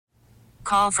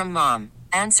Call from mom.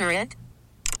 Answer it.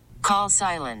 Call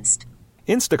silenced.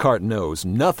 Instacart knows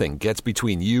nothing gets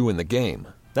between you and the game.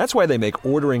 That's why they make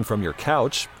ordering from your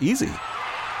couch easy.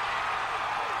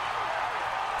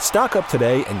 Stock up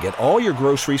today and get all your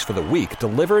groceries for the week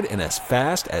delivered in as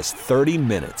fast as 30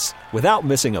 minutes without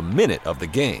missing a minute of the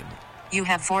game. You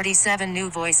have 47 new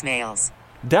voicemails.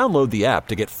 Download the app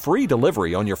to get free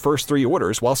delivery on your first 3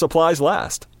 orders while supplies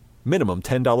last. Minimum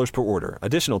 $10 per order.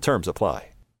 Additional terms apply.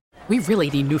 We really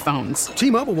need new phones.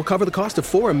 T-Mobile will cover the cost of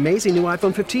 4 amazing new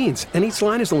iPhone 15s, and each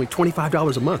line is only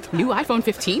 $25 a month. New iPhone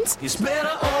 15s? It's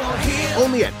better over here.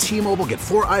 Only at T-Mobile, get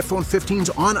 4 iPhone 15s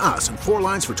on us and 4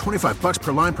 lines for $25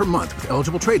 per line per month with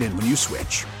eligible trade-in when you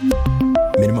switch.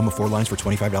 Minimum of 4 lines for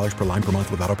 $25 per line per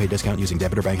month with autopay discount using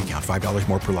debit or bank account. $5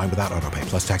 more per line without autopay,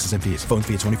 plus taxes and fees. Phone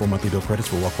fee at 24 monthly bill credits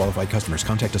for well-qualified customers.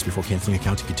 Contact us before canceling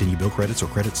account to continue bill credits or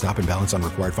credit stop and balance on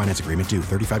required finance agreement due.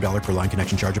 $35 per line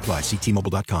connection charge applies. See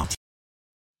T-Mobile.com.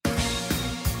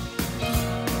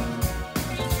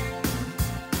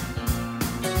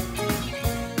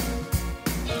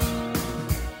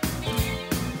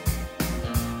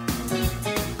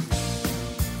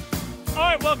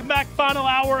 Welcome back. Final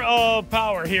hour of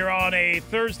Power here on a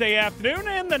Thursday afternoon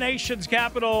in the nation's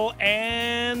capital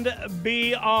and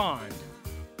beyond.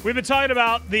 We've been talking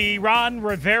about the Ron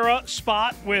Rivera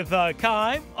spot with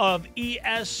Kai of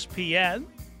ESPN,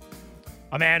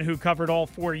 a man who covered all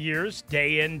 4 years,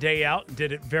 day in, day out, and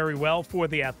did it very well for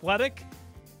The Athletic,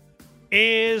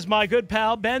 is my good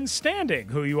pal Ben Standig,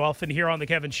 who you often hear on the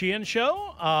Kevin Sheehan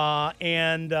Show.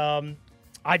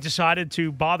 I decided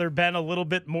to bother Ben a little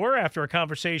bit more after a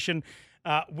conversation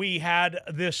we had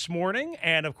this morning.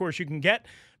 And, of course, you can get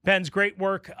Ben's great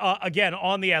work, again,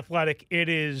 on The Athletic. It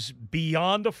is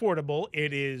beyond affordable.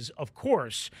 It is, of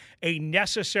course, a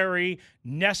necessary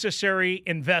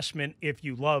investment if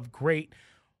you love great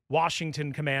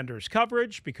Washington Commanders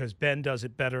coverage, because Ben does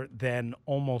it better than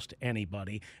almost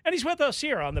anybody. And he's with us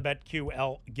here on the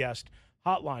BetQL Guest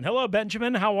Hotline. Hello,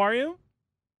 Benjamin. How are you?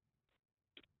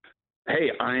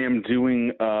 Hey, I am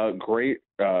doing great,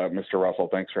 Mr. Russell.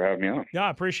 Thanks for having me on. Yeah,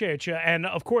 I appreciate you. And,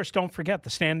 of course, don't forget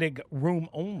the Standig Room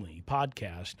Only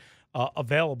podcast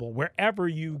available wherever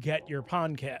you get your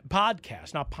podcasts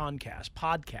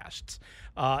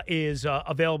is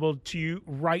available to you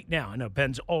right now. I know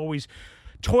Ben's always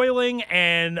toiling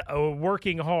and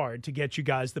working hard to get you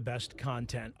guys the best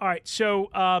content. All right, so,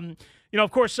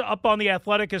 of course, up on The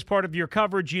Athletic as part of your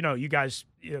coverage, you guys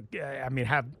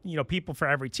have people for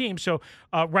every team. So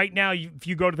right now, if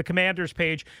you go to the Commanders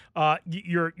page,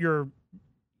 you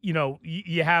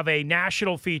have a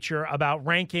national feature about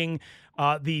ranking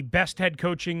the best head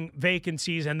coaching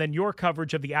vacancies, and then your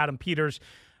coverage of the Adam Peters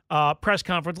press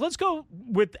conference. Let's go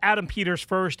with Adam Peters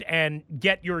first and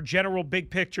get your general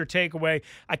big picture takeaway.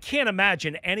 I can't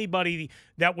imagine anybody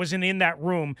that wasn't in that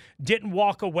room didn't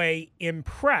walk away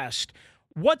impressed.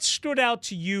 What stood out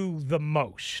to you the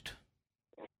most?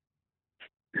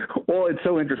 Well, it's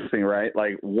so interesting, right?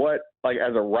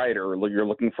 As a writer, you're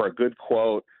looking for a good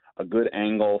quote, a good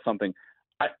angle, something.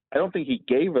 I don't think he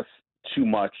gave us too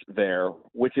much there,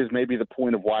 which is maybe the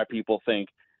point of why people think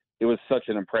it was such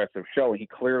an impressive show. He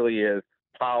clearly is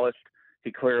polished.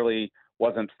 He clearly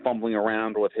wasn't fumbling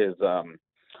around with his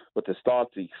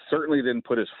thoughts. He certainly didn't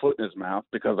put his foot in his mouth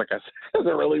because, like I said,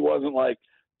 there really wasn't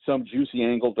some juicy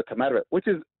angles to come out of it, which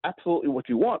is absolutely what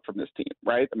you want from this team,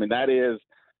 right? I mean, that is,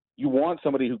 you want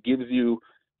somebody who gives you,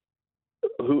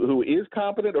 who is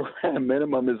competent, or at a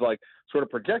minimum is sort of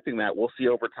projecting that. We'll see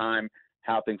over time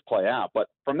how things play out. But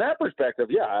from that perspective,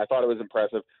 yeah, I thought it was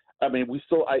impressive. I mean,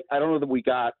 I don't know that we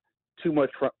got too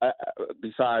much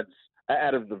besides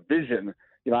out of the vision.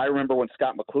 I remember when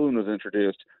Scott McCloughan was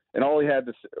introduced, and all he had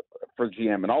to for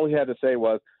GM, and all he had to say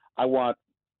was, "I want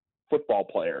football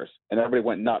players," and everybody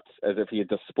went nuts as if he had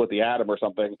just split the atom or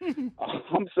something.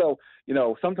 So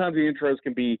sometimes the intros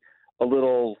can be a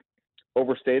little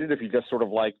overstated if you just sort of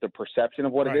like the perception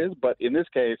of what it is. But in this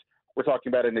case, we're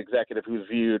talking about an executive who's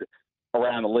viewed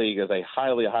around the league as a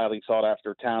highly, highly sought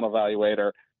after talent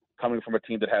evaluator, coming from a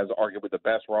team that has arguably the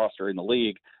best roster in the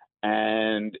league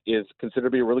and is considered to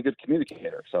be a really good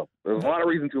communicator. So there's a lot of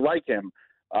reason to like him,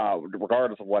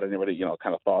 regardless of what anybody,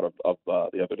 kind of thought of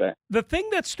the other day. The thing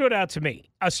that stood out to me,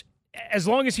 as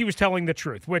long as he was telling the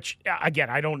truth, which,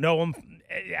 again, I don't know him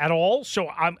at all, so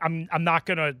I'm not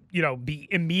going to, be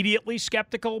immediately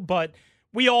skeptical, but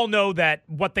we all know that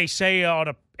what they say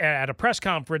at a press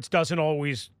conference doesn't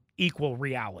always equal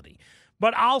reality.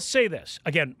 But I'll say this,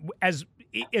 again, as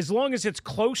as long as it's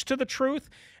close to the truth,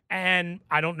 and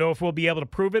I don't know if we'll be able to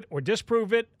prove it or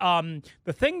disprove it. The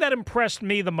thing that impressed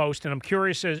me the most, and I'm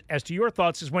curious as to your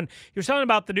thoughts, is when he was talking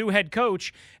about the new head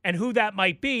coach and who that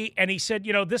might be, and he said,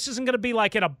 this isn't going to be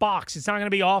like in a box. It's not going to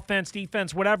be offense,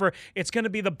 defense, whatever. It's going to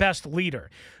be the best leader.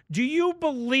 Do you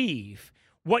believe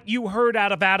what you heard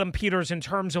out of Adam Peters in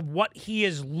terms of what he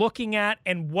is looking at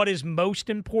and what is most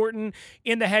important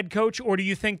in the head coach, or do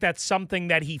you think that's something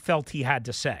that he felt he had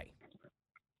to say?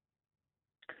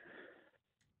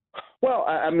 Well,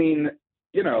 I mean,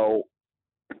 it's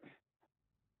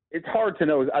hard to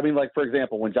know. I mean, like, for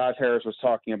example, when Josh Harris was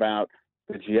talking about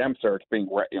the GM search being,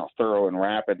 thorough and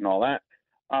rapid and all that,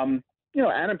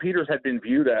 Adam Peters had been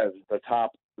viewed as the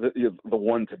top, the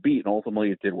one to beat, and ultimately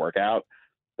it did work out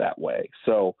that way.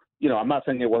 So, I'm not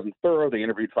saying it wasn't thorough. They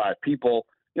interviewed 5 people.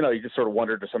 You just sort of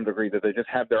wondered to some degree that they just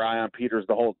had their eye on Peters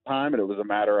the whole time, and it was a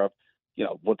matter of,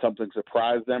 would something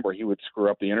surprise them where he would screw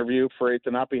up the interview for it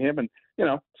to not be him? And,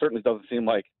 certainly doesn't seem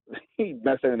like he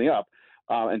messed anything up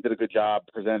and did a good job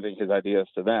presenting his ideas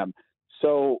to them.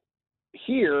 So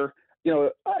here,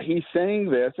 he's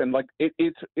saying this, and like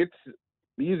it's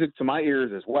music to my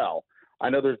ears as well.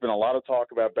 I know there's been a lot of talk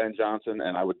about Ben Johnson,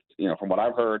 and I would, from what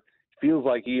I've heard, feels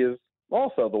like he is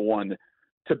also the one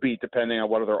to beat, depending on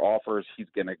what other offers he's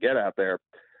going to get out there.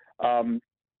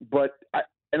 But I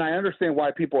understand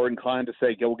why people are inclined to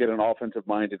say go get an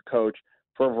offensive-minded coach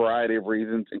for a variety of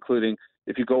reasons, including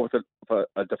if you go with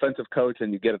a defensive coach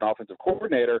and you get an offensive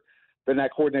coordinator, then that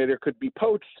coordinator could be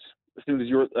poached as soon as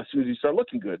you start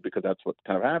looking good, because that's what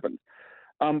kind of happens.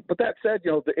 But that said,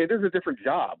 it is a different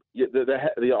job.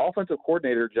 The offensive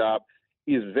coordinator job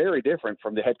is very different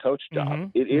from the head coach job. Mm-hmm.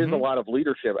 It is a lot of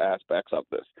leadership aspects of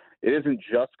this. It isn't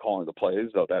just calling the plays,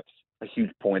 though that's a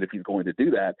huge point if he's going to do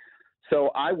that.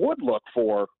 So I would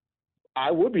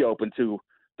be open to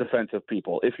defensive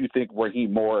people if you think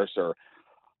Raheem Morris, or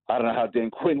I don't know how Dan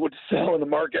Quinn would sell in the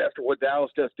market after what Dallas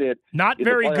just did. Not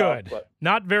very playoffs, good.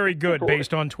 Not very good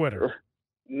based on Twitter.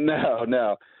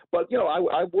 No. But,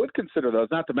 I would consider those,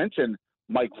 not to mention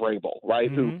Mike Vrabel,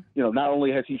 right? Mm-hmm. Who, not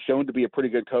only has he shown to be a pretty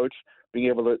good coach, being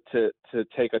able to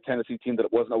take a Tennessee team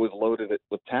that wasn't always loaded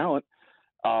with talent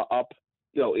up,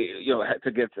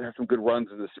 to have some good runs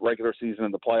in this regular season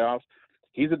and the playoffs.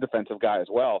 He's a defensive guy as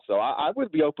well. So I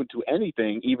would be open to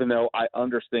anything, even though I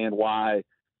understand why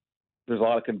there's a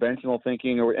lot of conventional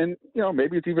thinking, and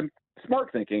maybe it's even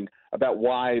smart thinking about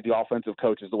why the offensive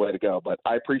coach is the way to go. But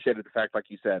I appreciated the fact, like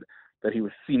you said, that he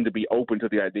seemed to be open to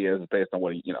the ideas based on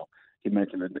what he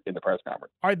mentioned in the press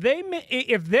conference. Are they,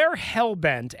 if they're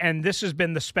hell-bent, and this has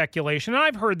been the speculation, and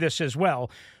I've heard this as well,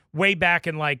 way back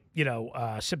in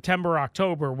September,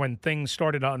 October, when things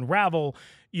started to unravel,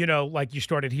 like you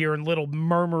started hearing little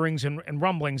murmurings and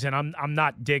rumblings, and I'm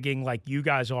not digging like you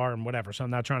guys are and whatever, so I'm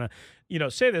not trying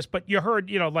to, say this, but you heard,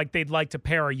 like they'd like to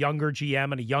pair a younger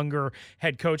GM and a younger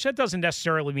head coach. That doesn't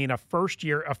necessarily mean a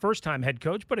first-time head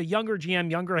coach, but a younger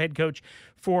GM, younger head coach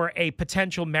for a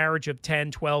potential marriage of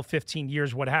 10, 12, 15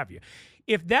 years, what have you.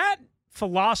 If that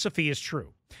philosophy is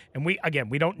true, and we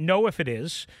don't know if it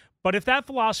is, but if that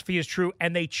philosophy is true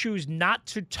and they choose not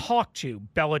to talk to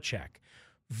Belichick,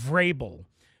 Vrabel,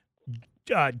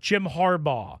 Jim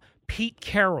Harbaugh, Pete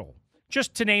Carroll,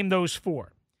 just to name those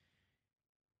 4,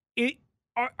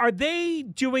 are they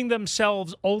doing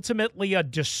themselves ultimately a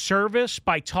disservice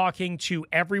by talking to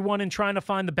everyone and trying to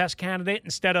find the best candidate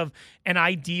instead of an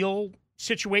ideal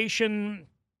situation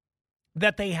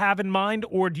that they have in mind,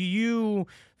 or do you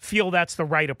feel that's the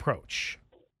right approach?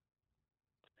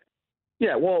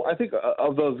 Yeah, well, I think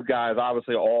of those guys,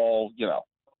 obviously all,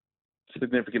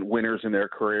 significant winners in their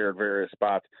career at various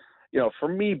spots. For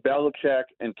me, Belichick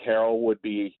and Carroll would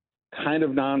be kind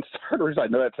of non-starters. I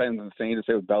know that sounds insane to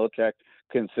say with Belichick,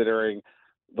 considering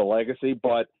the legacy,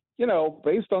 but,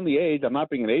 based on the age, I'm not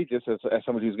being an ageist as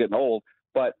somebody who's getting old,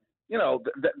 but,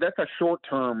 that's a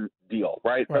short-term deal,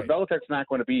 right? But Belichick's not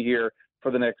going to be here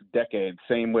for the next decade.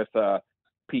 Same with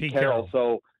Pete Carroll.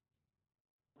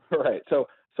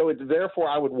 So it's therefore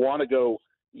I would want to go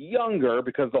younger,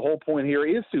 because the whole point here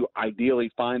is to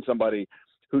ideally find somebody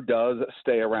who does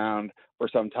stay around for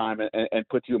some time and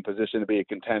puts you in position to be a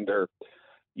contender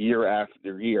year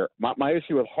after year. My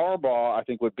issue with Harbaugh, I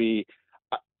think, would be,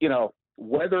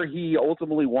 whether he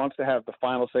ultimately wants to have the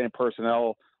final say in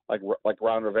personnel like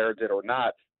Ron Rivera did or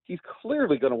not, he's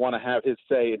clearly going to want to have his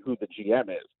say in who the GM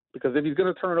is. Because if he's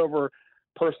going to turn over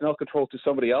personnel control to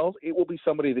somebody else, it will be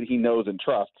somebody that he knows and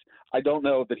trusts. I don't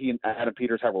know that he and Adam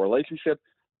Peters have a relationship,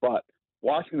 but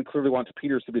Washington clearly wants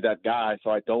Peters to be that guy, so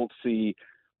I don't see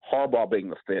Harbaugh being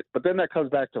the fit. But then that comes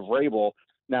back to Vrabel.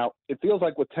 Now, it feels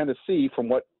like with Tennessee, from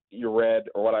what you read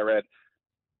or what I read,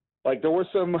 like there were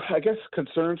some, I guess,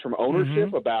 concerns from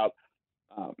ownership about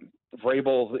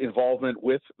Vrabel's involvement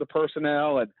with the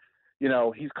personnel, and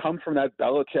he's come from that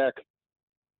Belichick,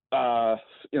 for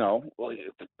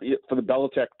the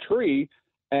Belichick tree,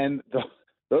 and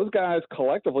those guys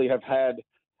collectively have had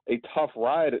a tough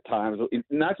ride at times,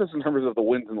 not just in terms of the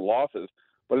wins and the losses,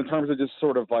 but in terms of just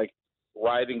sort of like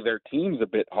riding their teams a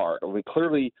bit hard. I mean,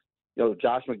 clearly,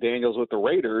 Josh McDaniels with the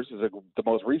Raiders is the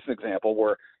most recent example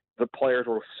where the players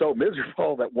were so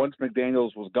miserable that once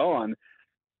McDaniels was gone,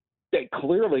 they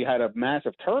clearly had a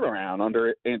massive turnaround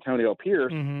under Antonio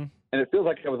Pierce. And it feels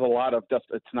like it was a lot of just,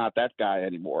 it's not that guy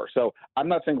anymore. So I'm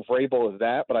not saying Vrabel is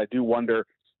that, but I do wonder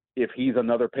if he's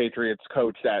another Patriots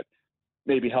coach that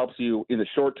maybe helps you in the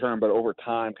short term, but over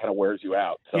time kind of wears you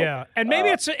out. So, yeah, and maybe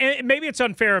it's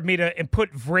unfair of me to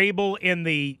put Vrabel in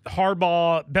the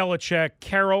Harbaugh, Belichick,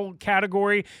 Carroll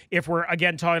category if we're,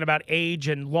 again, talking about age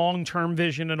and long-term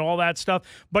vision and all that stuff.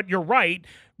 But you're right.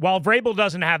 While Vrabel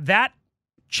doesn't have that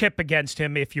chip against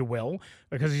him, if you will,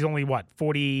 because he's only,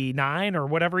 49 or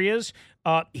whatever he is,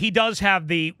 he does have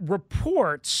the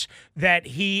reports that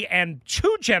he and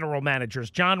two general managers,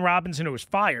 John Robinson, who was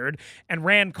fired, and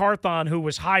Rand Carthon, who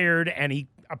was hired and he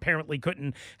apparently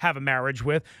couldn't have a marriage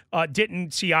with,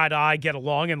 didn't see eye to eye, get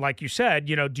along. And like you said,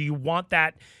 do you want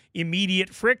that immediate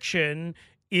friction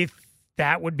if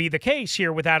that would be the case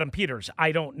here with Adam Peters?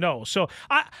 I don't know. So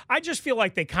I just feel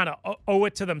like they kind of owe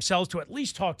it to themselves to at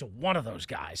least talk to one of those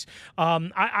guys.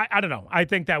 I don't know. I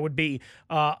think that would be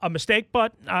a mistake,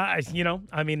 but,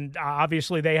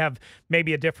 obviously they have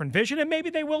maybe a different vision, and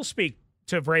maybe they will speak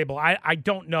to Vrabel. I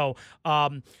don't know.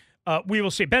 We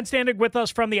will see. Ben Standig with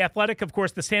us from The Athletic. Of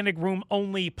course, the Standig Room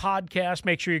Only podcast.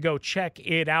 Make sure you go check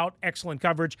it out. Excellent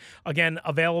coverage. Again,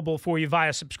 available for you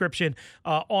via subscription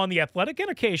on The Athletic. And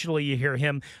occasionally you hear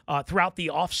him throughout the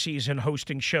offseason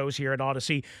hosting shows here at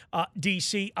Odyssey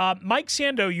DC. Mike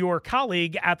Sando, your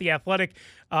colleague at The Athletic,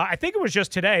 I think it was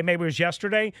just today, maybe it was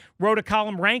yesterday, wrote a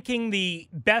column ranking the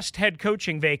best head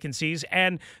coaching vacancies,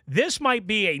 and this might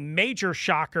be a major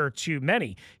shocker to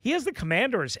many. He has the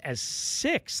Commanders as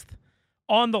 6th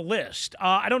on the list.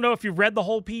 I don't know if you've read the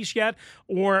whole piece yet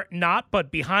or not,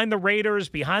 but behind the Raiders,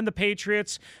 behind the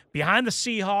Patriots, behind the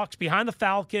Seahawks, behind the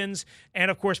Falcons,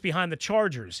 and, of course, behind the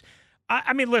Chargers.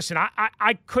 I mean, listen,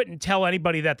 I couldn't tell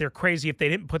anybody that they're crazy if they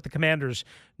didn't put the Commanders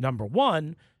number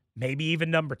 1, maybe even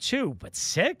number 2, but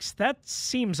 6? That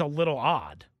seems a little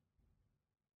odd.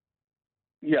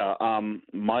 Yeah,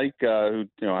 Mike, who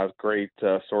has great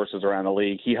sources around the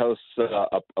league, he hosts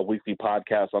a weekly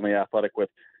podcast on The Athletic with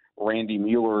Randy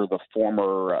Mueller, the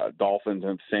former Dolphins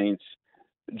and Saints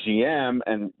GM,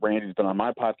 and Randy's been on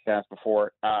my podcast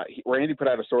before. Randy put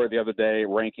out a story the other day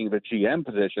ranking the GM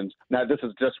positions. Now, this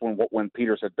is just when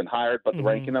Peters had been hired, but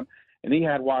ranking them, and he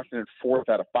had Washington 4th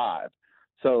out of 5.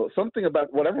 So something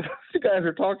about whatever those guys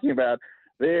are talking about,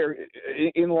 they're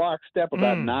in lockstep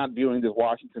about not viewing this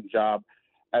Washington job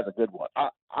as a good one.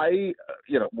 I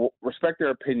respect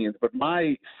their opinions, but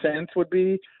my sense would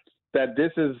be that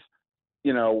this is,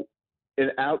 an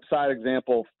outside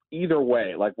example either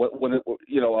way. Like when it,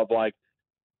 of like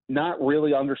not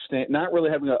really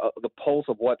having the pulse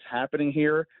of what's happening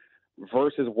here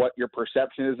versus what your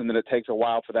perception is, and then it takes a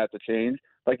while for that to change.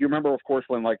 Like you remember, of course,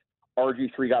 when like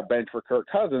RG3 got benched for Kirk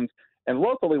Cousins, and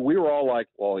locally we were all like,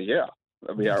 well, yeah,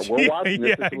 we're watching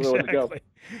this. This is where to go.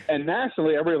 And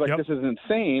nationally, everybody's like, this is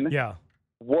insane. Yeah.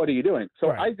 What are you doing? So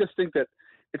right. I just think that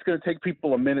it's going to take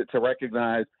people a minute to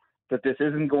recognize that this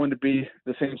isn't going to be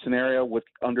the same scenario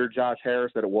under Josh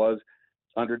Harris that it was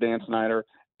under Dan Snyder.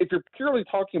 If you're purely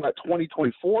talking about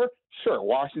 2024, sure,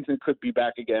 Washington could be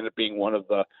back again at being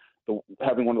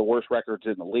having one of the worst records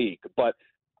in the league. But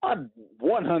I'm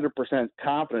 100%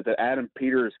 confident that Adam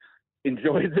Peters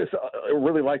enjoyed this,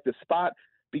 really liked this spot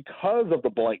because of the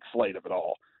blank slate of it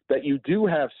all. That you do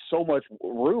have so much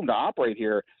room to operate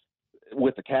here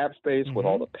with the cap space, with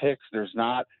all the picks. There's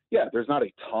not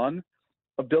a ton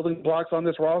of building blocks on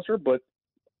this roster, but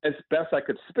as best I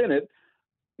could spin it,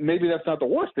 maybe that's not the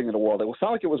worst thing in the world. It was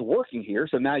not like it was working here,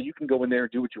 so now you can go in there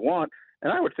and do what you want.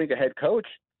 And I would think a head coach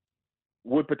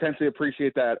would potentially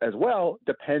appreciate that as well,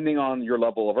 depending on your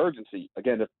level of urgency.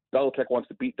 Again, if Belichick wants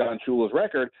to beat Don Shula's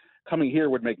record, coming here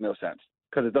would make no sense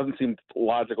because it doesn't seem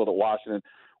logical that Washington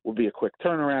would be a quick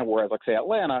turnaround, whereas, like, say,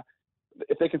 Atlanta,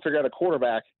 if they can figure out a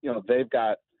quarterback, they've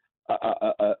got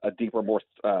a deeper, more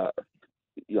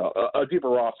a deeper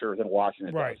roster than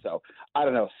Washington does. So I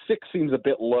don't know. 6 seems a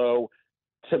bit low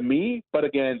to me, but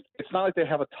again, it's not like they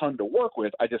have a ton to work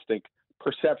with. I just think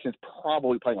perception's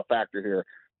probably playing a factor here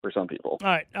for some people.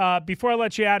 All right. Before I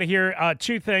let you out of here,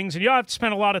 two things, and you don't have to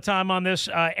spend a lot of time on this.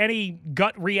 Any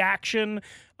gut reaction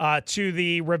to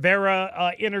the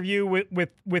Rivera interview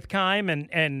with Keim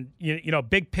and you know,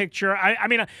 big picture? I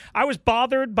mean, I was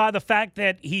bothered by the fact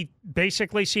that he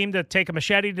basically seemed to take a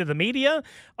machete to the media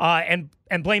and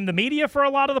blame the media for a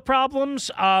lot of the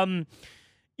problems.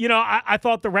 You know, I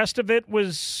thought the rest of it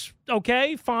was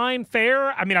okay, fine,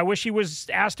 fair. I mean, I wish he was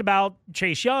asked about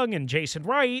Chase Young and Jason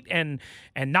Wright and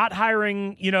not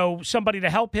hiring, you know, somebody to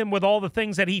help him with all the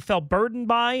things that he felt burdened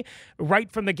by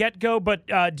right from the get-go. But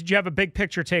did you have a big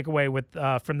picture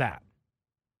takeaway from that?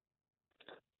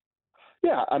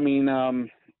 Yeah, I mean,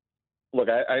 look,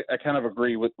 I kind of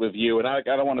agree with you, and I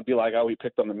don't want to be like, oh, he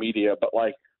picked on the media, but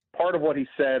like part of what he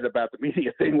said about the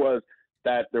media thing was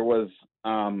that there was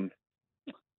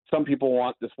some people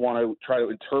want to try to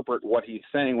interpret what he's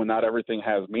saying when not everything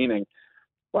has meaning.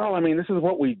 Well, I mean, this is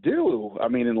what we do. I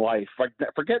mean, in life, like,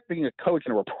 forget being a coach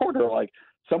and a reporter. Like,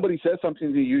 somebody says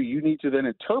something to you, you need to then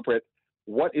interpret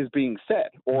what is being said,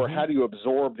 or how do you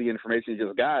absorb the information you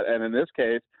just got. And in this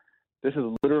case, this is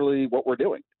literally what we're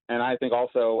doing. And I think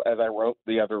also, as I wrote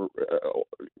the other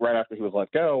right after he was let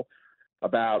go,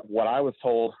 about what I was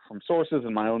told from sources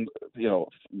and my own, you know,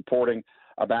 reporting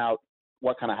about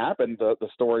what kind of happened, the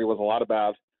story was a lot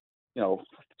about, you know,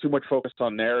 too much focus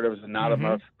on narratives and not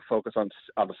enough focus on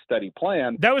a steady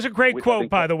plan. That was a great quote,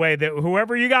 by the way, that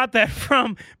whoever you got that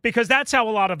from, because that's how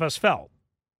a lot of us felt,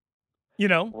 you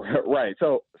know? Right.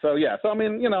 So yeah. So, I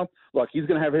mean, you know, look, he's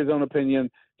going to have his own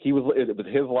opinion. It was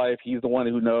his life. He's the one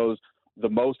who knows the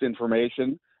most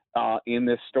information in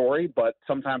this story. But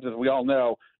sometimes, as we all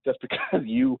know, just because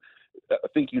you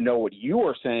think you know what you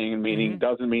are saying and meaning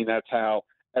doesn't mean that's how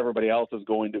everybody else is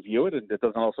going to view it. And it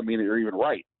doesn't also mean that you're even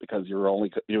right, because you're only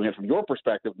viewing it from your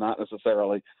perspective, not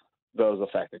necessarily those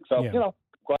affecting. So, you know,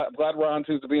 glad Ron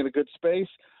seems to be in a good space.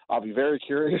 I'll be very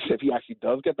curious if he actually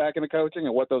does get back into coaching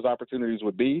and what those opportunities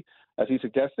would be, as he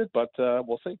suggested, but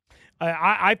we'll see.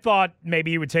 I thought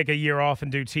maybe he would take a year off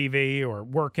and do TV or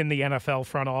work in the NFL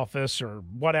front office or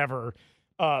whatever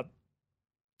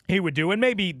he would do, and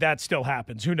maybe that still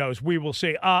happens. Who knows? We will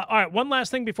see. All right, one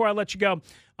last thing before I let you go.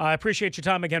 I appreciate your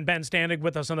time again, Ben Standig,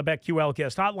 with us on the BetQL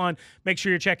Guest Hotline. Make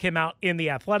sure you check him out in The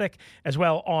Athletic, as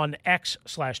well on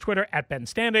X/Twitter at Ben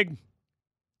Standig,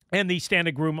 and the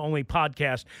Standig Room Only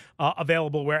podcast,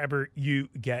 available wherever you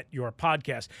get your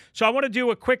podcast. So I want to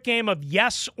do a quick game of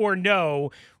yes or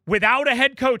no without a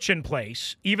head coach in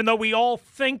place, even though we all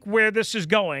think where this is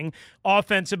going,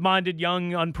 offensive-minded,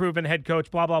 young, unproven head coach,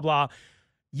 blah, blah, blah.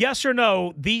 Yes or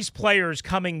no, these players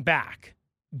coming back?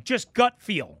 Just gut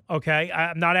feel, okay?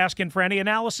 I'm not asking for any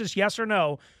analysis. Yes or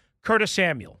no? Curtis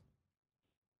Samuel.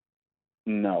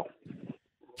 No.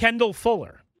 Kendall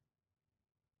Fuller.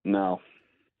 No.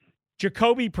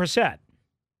 Jacoby Brissett.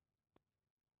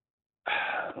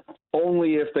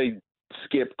 Only if they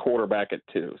skip quarterback at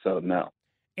 2, so no.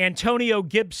 Antonio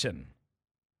Gibson.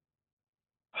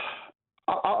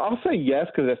 I'll say yes,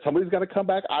 because if somebody's got to come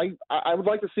back, I would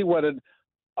like to see what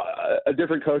a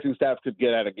different coaching staff could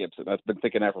get out of Gibson. I've been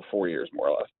thinking that for 4 years, more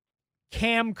or less.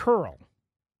 Cam Curl.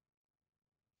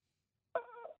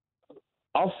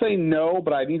 I'll say no,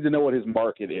 but I need to know what his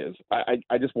market is.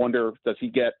 I just wonder, does he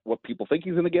get what people think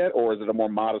he's going to get, or is it a more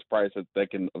modest price that they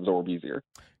can absorb easier?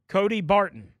 Cody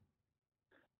Barton.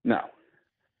 No.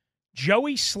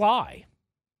 Joey Sly.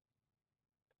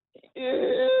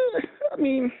 I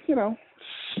mean, you know,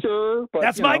 sure. But,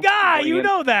 that's my guy. You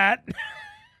know that.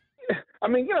 I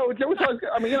mean, you know, Joey Sly.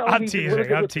 I mean, you know, I'm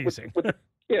teasing.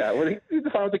 Yeah, when he's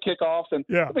fine with the kickoffs, and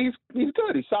I mean, he's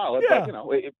good. He's solid. Yeah. But, you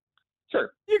know,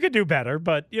 sure. You could do better,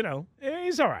 but, you know,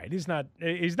 he's all right. He's not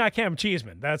Cam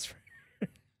Cheeseman. That's for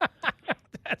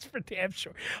damn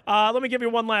sure. Let me give you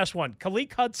one last one.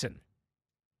 Khaleke Hudson.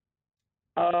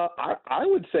 I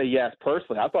would say yes,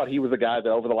 personally. I thought he was a guy that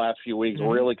over the last few weeks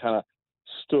really kind of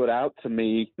stood out to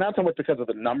me, not so much because of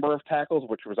the number of tackles,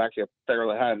 which was actually a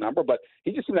fairly high number, but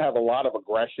he just seemed to have a lot of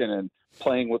aggression and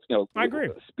playing with, you know, I agree.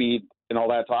 Speed and all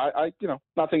that. So I you know,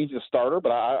 not saying he's a starter,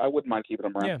 but I wouldn't mind keeping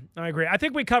him around. Yeah, I agree. I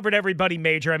think we covered everybody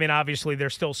major. I mean, obviously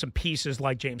there's still some pieces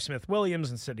like James Smith-Williams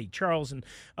and Sidney Charles and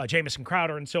Jamison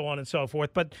Crowder and so on and so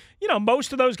forth. But, you know,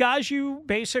 most of those guys you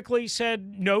basically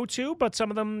said no to, but some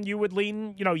of them you would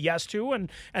lean, you know, yes to,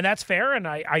 and that's fair. And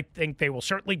I think they will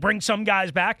certainly bring some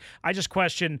guys back. I just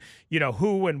question, you know,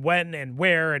 who and when and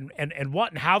where and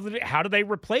what and how do they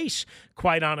replace,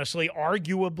 quite honestly,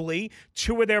 arguably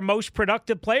two of their most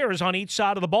productive players on each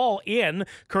side of the ball in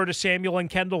Curtis Samuel and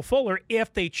Kendall Fuller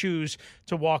if they choose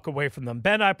to walk away from them.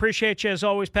 Ben, I appreciate you as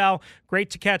always, pal. Great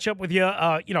to catch up with you,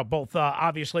 both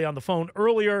obviously on the phone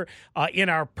earlier in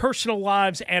our personal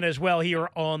lives and as well here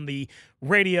on the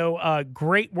radio.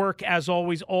 Great work as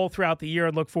always all throughout the year,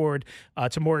 and look forward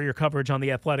to more of your coverage on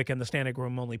the Athletic and the Standing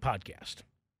Room Only podcast.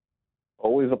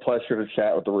 Always a pleasure to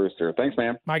chat with the Rooster. Thanks,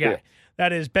 man. My guy. Yeah.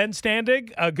 That is Ben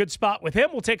Standig. A good spot with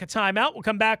him. We'll take a timeout. We'll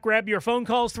come back, grab your phone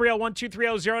calls,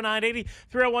 301-230-0980,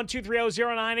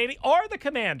 301-230-0980. Are the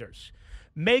Commanders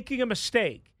making a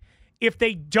mistake if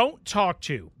they don't talk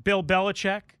to Bill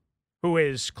Belichick, who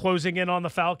is closing in on the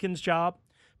Falcons' job,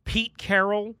 Pete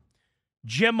Carroll,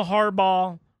 Jim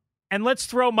Harbaugh, and let's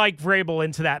throw Mike Vrabel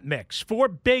into that mix? 4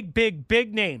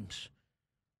 big names.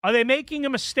 Are they making a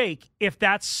mistake if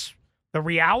that's the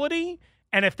reality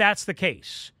and if that's the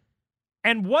case?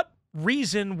 And what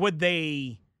reason would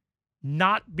they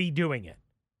not be doing it,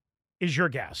 is your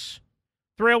guess?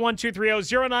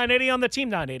 301-230-0980 on the Team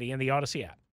 980 and the Odyssey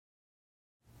app.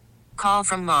 Call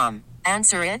from mom.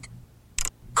 Answer it.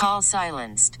 Call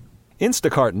silenced.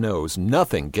 Instacart knows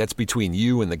nothing gets between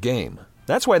you and the game.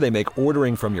 That's why they make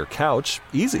ordering from your couch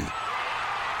easy.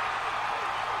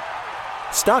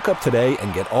 Stock up today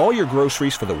and get all your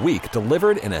groceries for the week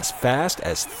delivered in as fast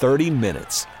as 30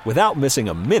 minutes without missing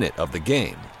a minute of the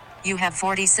game. You have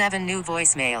 47 new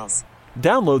voicemails.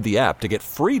 Download the app to get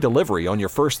free delivery on your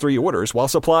first 3 orders while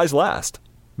supplies last.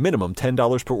 Minimum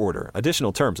 $10 per order.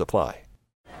 Additional terms apply.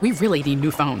 We really need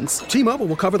new phones. T-Mobile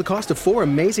will cover the cost of 4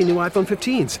 amazing new iPhone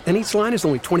 15s, and each line is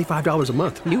only $25 a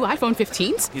month. New iPhone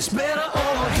 15s? It's better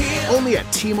over here. Only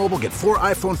at T-Mobile, get 4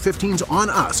 iPhone 15s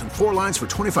on us and 4 lines for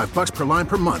 $25 per line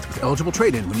per month with eligible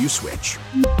trade-in when you switch.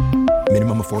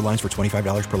 Minimum of 4 lines for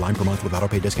 $25 per line per month with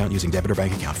autopay discount using debit or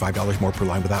bank account. $5 more per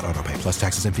line without autopay, plus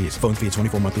taxes and fees. Phone fee at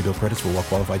 24 monthly bill credits for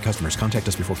well-qualified customers. Contact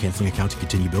us before canceling account to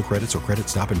continue bill credits or credit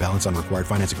stop and balance on required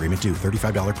finance agreement due.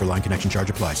 $35 per line connection charge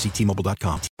applies. See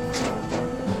T-Mobile.com.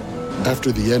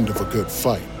 After the end of a good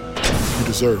fight, you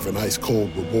deserve an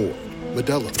ice-cold reward.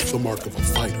 Modelo is the mark of a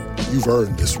fighter. You've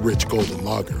earned this rich golden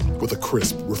lager with a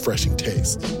crisp, refreshing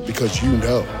taste. Because you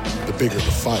know, the bigger the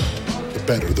fight, the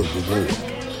better the reward.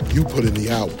 You put in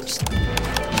the hours,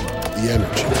 the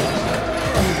energy,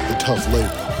 the tough labor.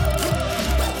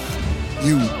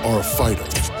 You are a fighter,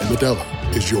 and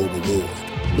Modelo is your reward.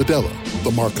 Modelo,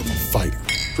 the mark of a fighter.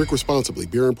 Drink responsibly.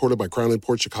 Beer imported by Crown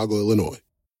Imports, Chicago, Illinois.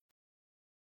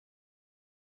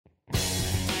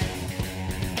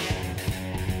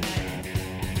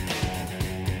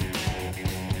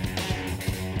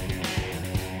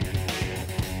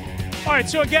 All right,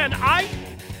 so again, I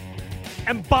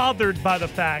am bothered by the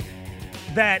fact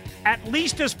that at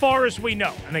least as far as we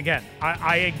know, and again,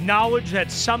 I acknowledge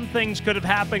that some things could have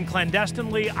happened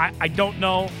clandestinely. I don't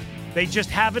know. They just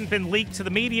haven't been leaked to the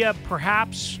media,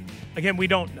 perhaps. Again, we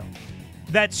don't know.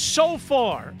 That so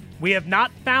far, we have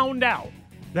not found out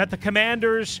that the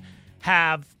Commanders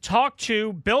have talked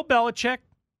to Bill Belichick,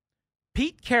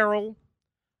 Pete Carroll,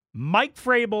 Mike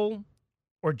Vrabel,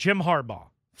 or Jim Harbaugh.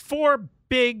 4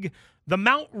 big, the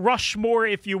Mount Rushmore,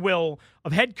 if you will,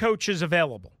 of head coaches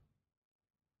available.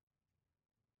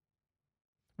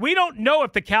 We don't know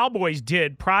if the Cowboys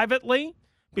did privately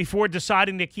before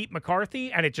deciding to keep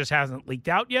McCarthy, and it just hasn't leaked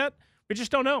out yet. We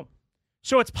just don't know.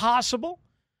 So it's possible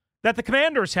that the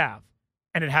Commanders have,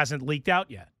 and it hasn't leaked out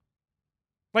yet.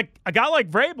 Like, a guy like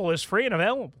Vrabel is free and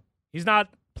available. He's not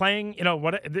playing,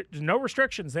 there's no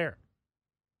restrictions there.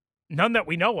 None that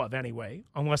we know of, anyway,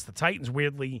 unless the Titans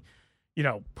weirdly,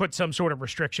 put some sort of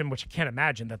restriction, which I can't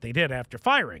imagine that they did after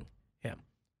firing him.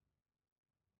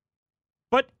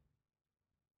 But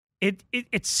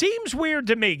it seems weird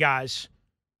to me, guys.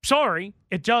 Sorry,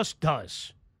 it just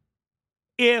does.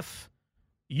 If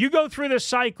you go through this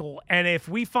cycle and if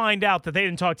we find out that they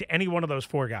didn't talk to any one of those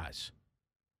 4 guys,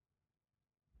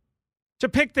 to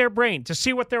pick their brain, to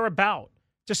see what they're about,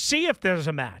 to see if there's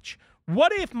a match.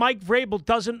 What if Mike Vrabel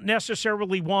doesn't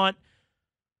necessarily want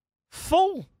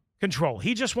full control?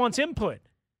 He just wants input.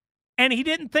 And he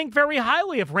didn't think very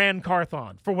highly of Rand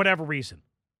Carthon for whatever reason.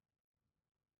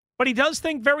 But he does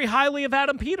think very highly of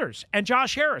Adam Peters and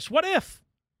Josh Harris. What if?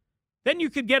 Then you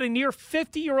could get a near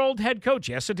 50-year-old head coach.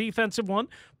 Yes, a defensive one,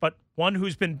 but one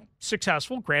who's been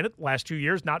successful. Granted, last 2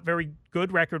 years, not very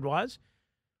good record-wise.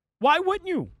 Why wouldn't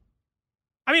you?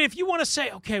 I mean, if you want to say,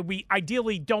 okay, we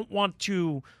ideally don't want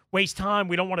to waste time,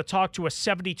 we don't want to talk to a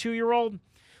 72-year-old,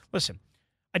 listen,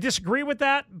 I disagree with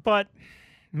that, but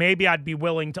maybe I'd be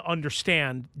willing to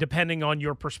understand, depending on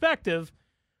your perspective,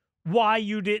 why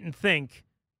you didn't think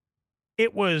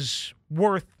it was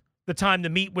worth the time to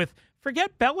meet with,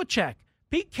 forget Belichick,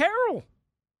 Pete Carroll.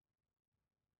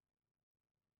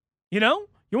 You know?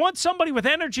 You want somebody with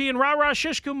energy and rah-rah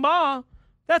shish kumbah,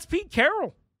 that's Pete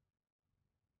Carroll.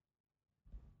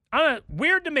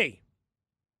 Weird to me.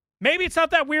 Maybe it's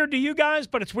not that weird to you guys,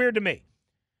 but it's weird to me.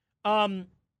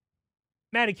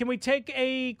 Maddie, can we take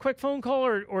a quick phone call?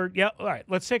 Or yeah, all right,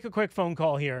 let's take a quick phone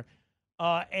call here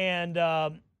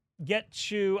and get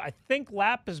to, I think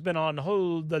Lap has been on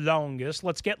hold the longest.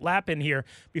 Let's get Lap in here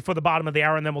before the bottom of the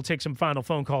hour, and then we'll take some final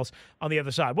phone calls on the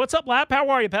other side. What's up, Lap? How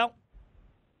are you, pal?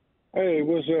 Hey,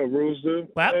 what's up, Rooster?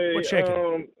 Lap, hey, what's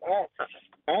shaking?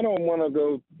 I don't want to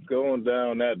go going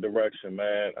down that direction,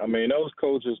 man. I mean, those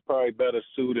coaches probably better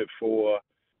suited for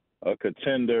a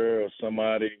contender or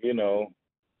somebody, you know.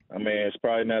 I mean, it's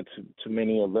probably not too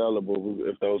many available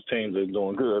if those teams are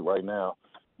doing good right now.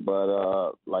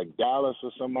 But, like Dallas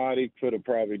or somebody could have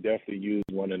probably definitely used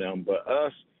one of them. But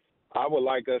us, I would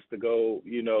like us to go,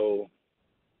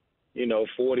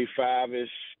 45-ish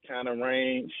kind of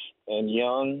range and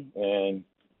young and,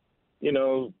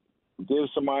 give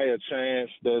somebody a chance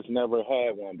that's never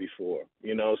had one before,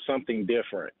 something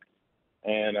different.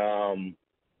 And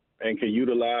can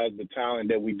utilize the talent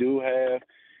that we do have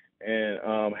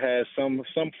and has some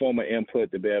form of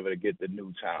input to be able to get the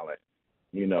new talent,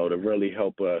 to really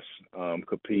help us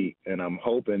compete. And I'm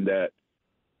hoping that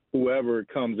whoever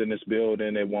comes in this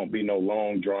building, it won't be no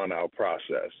long, drawn-out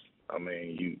process. I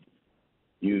mean,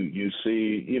 you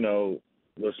see,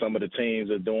 what some of the teams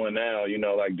are doing now,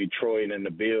 like Detroit and the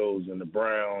Bills and the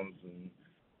Browns and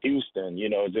Houston,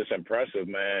 just impressive,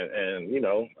 man. And,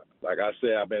 like I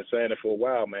said, I've been saying it for a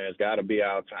while, man. It's got to be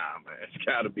our time, man. It's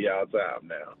got to be our time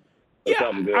now.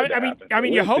 Yeah, I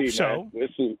mean, you hope so. Man. We'll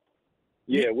see.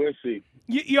 Yeah, we'll see.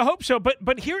 You hope so,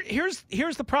 but here's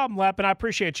the problem, Lap, and I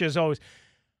appreciate you as always.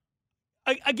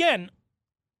 Again,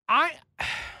 I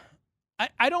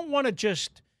don't want to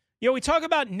just, we talk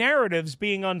about narratives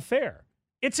being unfair.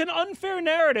 It's an unfair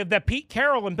narrative that Pete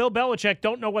Carroll and Bill Belichick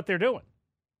don't know what they're doing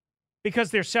because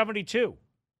they're 72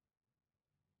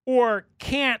 or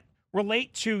can't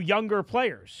relate to younger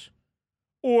players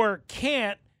or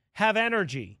can't have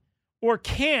energy or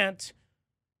can't,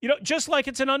 just like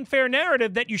it's an unfair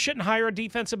narrative that you shouldn't hire a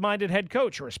defensive-minded head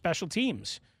coach or a special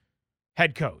teams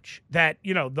head coach, that,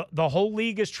 the whole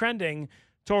league is trending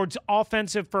towards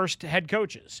offensive-first head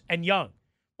coaches and young.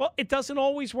 Well, it doesn't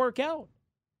always work out.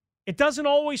 It doesn't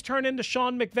always turn into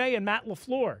Sean McVay and Matt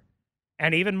LaFleur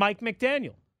and even Mike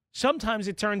McDaniel. Sometimes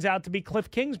it turns out to be Cliff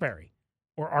Kingsbury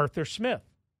or Arthur Smith.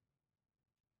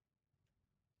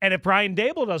 And if Brian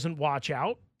Dable doesn't watch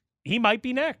out, he might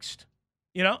be next.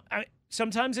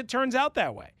 Sometimes it turns out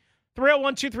that way.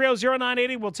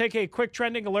 301-230-0980. We'll take a quick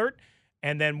trending alert,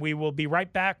 and then we will be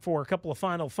right back for a couple of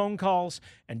final phone calls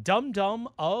and Dum-Dum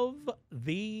of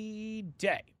the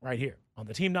Day right here on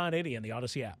the Team 980 and the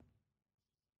Odyssey app.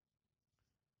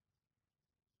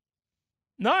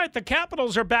 All right, the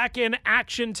Capitals are back in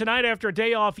action tonight after a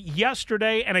day off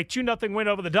yesterday and a 2-0 win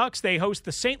over the Ducks. They host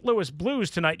the St. Louis Blues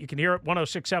tonight. You can hear it,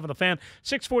 106.7 The Fan,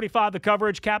 645 The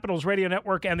Coverage, Capitals Radio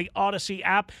Network, and the Odyssey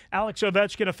app. Alex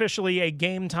Ovechkin officially a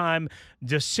game-time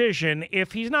decision.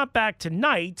 If he's not back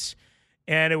tonight,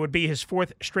 and it would be his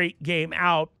fourth straight game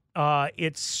out,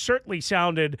 it certainly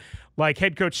sounded like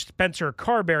head coach Spencer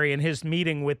Carberry in his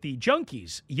meeting with the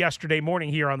Junkies yesterday morning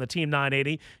here on the Team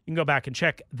 980. You can go back and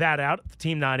check that out at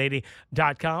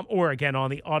team980.com or again on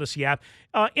the Odyssey app.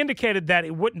 Indicated that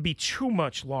it wouldn't be too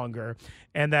much longer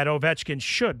and that Ovechkin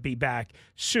should be back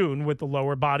soon with the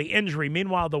lower body injury.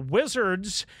 Meanwhile, the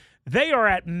Wizards, they are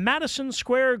at Madison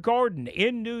Square Garden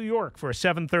in New York for a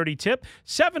 7:30 tip.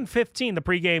 7:15 the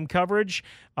pregame coverage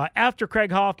after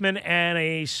Craig Hoffman and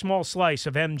a small slice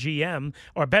of MGM,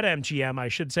 or BetMGM, I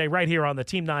should say, right here on the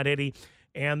Team 980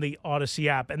 and the Odyssey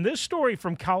app. And this story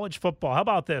from college football, how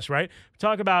about this, right? We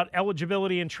talk about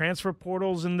eligibility and transfer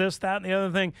portals and this, that, and the other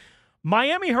thing.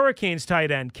 Miami Hurricanes tight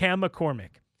end Cam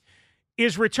McCormick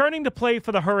is returning to play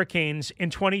for the Hurricanes in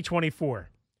 2024.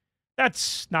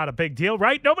 That's not a big deal,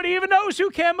 right? Nobody even knows who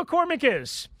Cam McCormick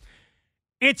is.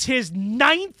 It's his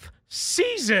 9th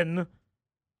season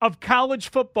of college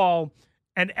football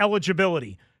and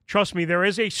eligibility. Trust me, there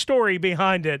is a story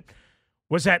behind it.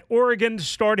 Was at Oregon to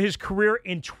start his career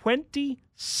in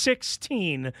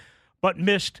 2016, but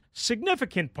missed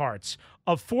significant parts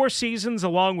of 4 seasons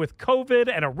along with COVID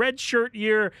and a redshirt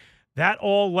year. That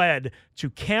all led to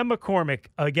Cam McCormick,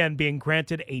 again, being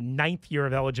granted a 9th year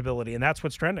of eligibility, and that's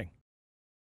what's trending.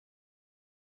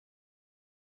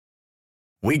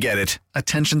 We get it.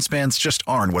 Attention spans just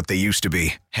aren't what they used to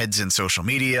be. Heads in social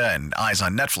media and eyes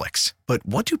on Netflix. But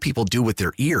what do people do with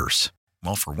their ears?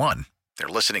 Well, for one, they're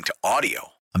listening to audio.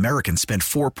 Americans spend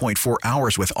 4.4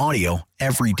 hours with audio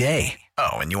every day.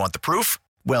 Oh, and you want the proof?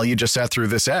 Well, you just sat through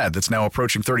this ad that's now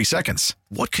approaching 30 seconds.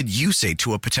 What could you say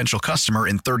to a potential customer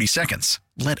in 30 seconds?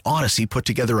 Let Odyssey put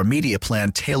together a media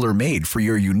plan tailor-made for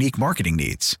your unique marketing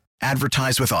needs.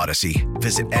 Advertise with Odyssey.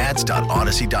 Visit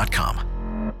ads.odyssey.com.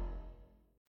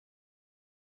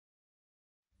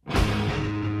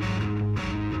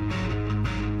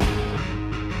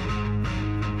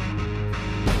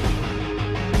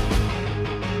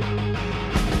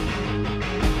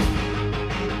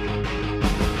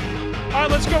 All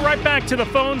right, let's go right back to the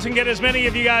phones and get as many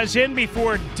of you guys in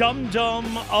before Dum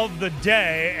Dum of the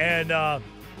Day. And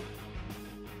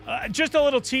just a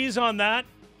little tease on that.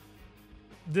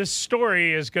 This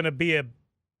story is going to be I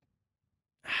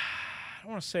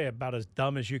don't want to say about as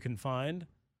dumb as you can find,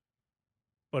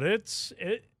 but it's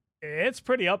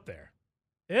pretty up there.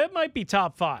 It might be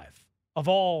top 5 of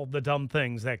all the dumb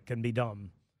things that can be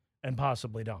dumb and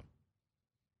possibly dumb.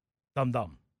 Dumb,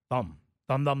 dumb, dumb,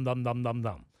 dumb, dumb, dumb, dumb, dumb,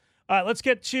 dumb. All right, let's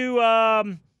get to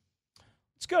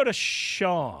let's go to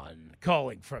Sean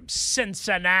calling from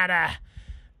Cincinnati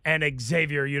and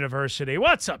Xavier University.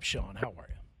 What's up, Sean? How are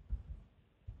you?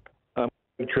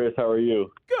 Chris, how are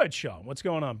you? Good, Sean. What's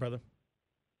going on, brother?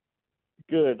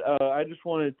 Good. I just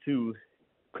wanted to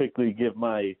quickly give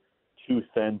my 2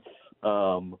 cents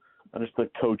on just the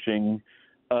coaching.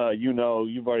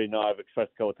 You've already know I've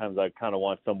expressed a couple of times I kind of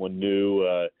want someone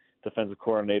new, defensive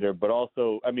coordinator, but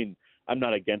also, I mean, I'm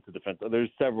not against the defense. There's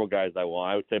several guys I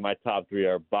want. I would say my top 3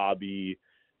 are Bobby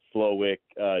Slowick,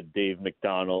 Mike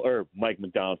McDonald,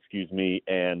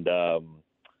 and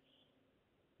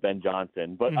Ben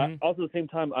Johnson. But also at the same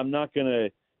time, I'm not going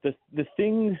to – the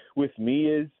thing with me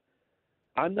is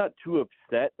I'm not too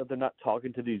upset that they're not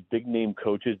talking to these big-name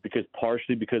coaches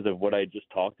partially because of what I just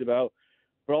talked about,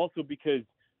 but also because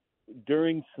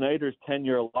during Snyder's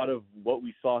tenure, a lot of what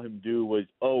we saw him do was,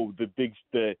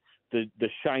 the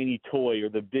shiny toy or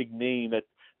the big name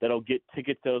that'll get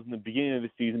ticket sales in the beginning of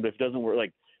the season, but if it doesn't work,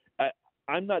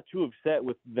 I'm not too upset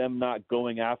with them not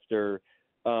going after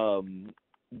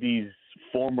these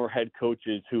former head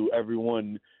coaches who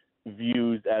everyone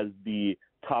views as the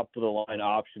top of the line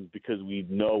options because we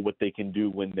know what they can do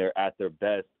when they're at their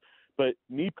best. But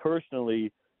me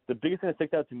personally, the biggest thing that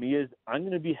sticks out to me is I'm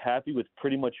going to be happy with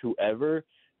pretty much whoever,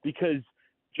 because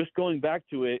just going back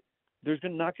to it, there's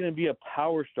not going to be a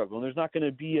power struggle, and there's not going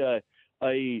to be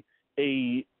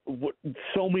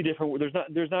so many different.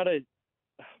 There's not a,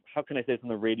 how can I say this on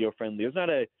the radio friendly? There's not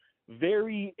a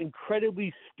very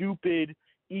incredibly stupid,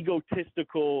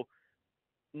 egotistical,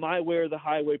 my way or the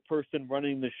highway person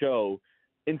running the show.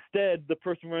 Instead, the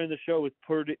person running the show is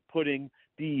putting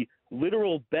the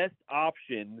literal best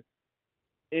option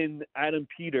in Adam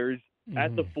Peters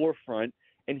at the forefront,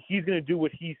 and he's going to do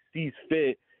what he sees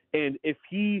fit. And if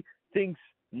he thinks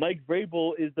Mike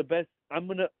Vrabel is the best,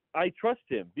 I trust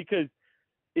him, because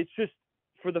it's just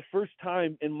for the first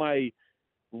time in my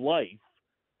life,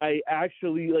 I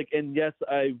actually and yes,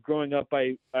 growing up,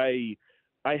 I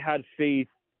had faith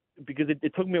because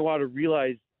it took me a while to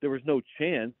realize there was no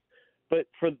chance, but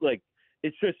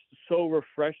it's just so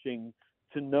refreshing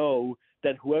to know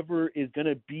that whoever is going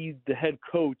to be the head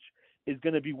coach is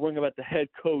going to be worrying about the head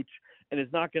coach and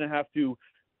is not going to have to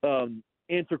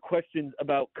answer questions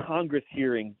about Congress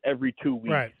hearings every 2 weeks.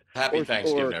 Right. Happy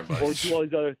Thanksgiving, everybody. Or do all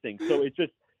these other things. So it's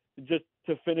just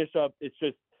to finish up, it's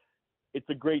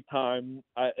a great time.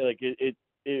 It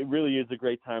really is a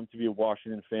great time to be a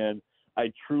Washington fan.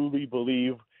 I truly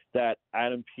believe that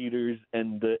Adam Peters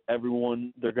and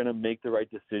everyone, they're going to make the right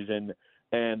decision.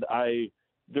 And obviously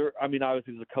there's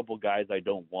a couple guys I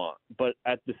don't want, but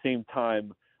at the same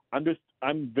time, I'm just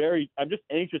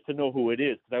anxious to know who it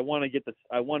is, because I want to get this.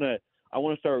 I want to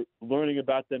start learning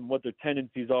about them, what their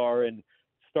tendencies are, and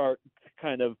start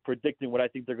kind of predicting what I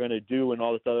think they're going to do and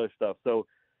all this other stuff. So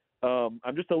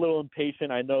I'm just a little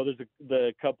impatient. I know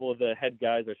the couple of the head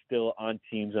guys are still on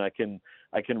teams, and I can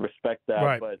respect that.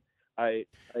 Right.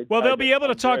 But they'll be able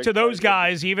to talk to those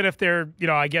guys, even if they're,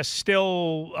 I guess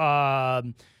still,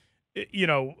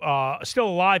 still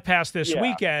alive past this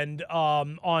weekend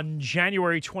on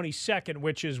January 22nd,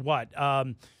 which is what?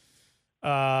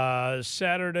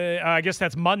 Saturday. I guess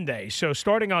that's Monday. So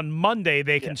starting on Monday,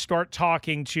 they can start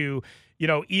talking to,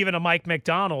 even a Mike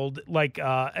McDonald,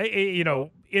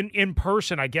 in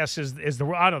person, I guess is the,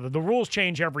 I don't know, the rules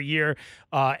change every year,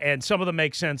 and some of them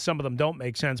make sense, some of them don't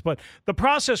make sense, but the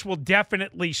process will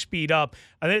definitely speed up.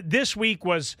 This week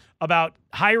was about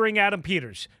hiring Adam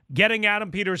Peters, getting Adam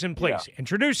Peters in place,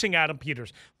 introducing Adam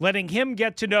Peters, letting him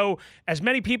get to know as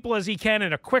many people as he can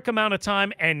in a quick amount of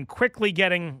time, and quickly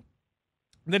getting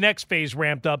the next phase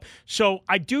ramped up. So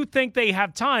I do think they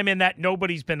have time, in that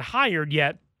nobody's been hired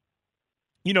yet.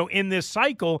 in this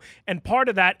cycle. And part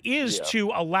of that is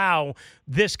to allow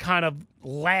this kind of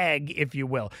lag, if you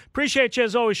will. Appreciate you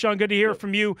as always, Sean. Good to hear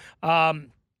from you.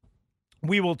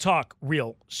 We will talk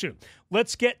real soon.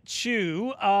 Let's get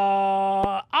to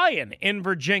Ian in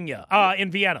Virginia,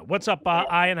 in Vienna. What's up,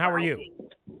 Ian? How are you?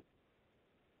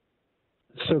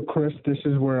 So, Chris, this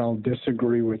is where I'll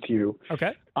disagree with you.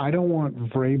 Okay. I don't want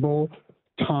Vrabel,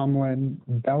 Tomlin,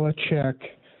 Belichick,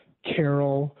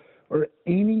 Carroll, or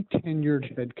any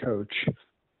tenured head coach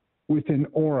with an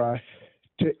aura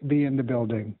to be in the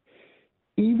building.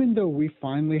 Even though we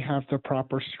finally have the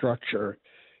proper structure,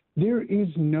 there is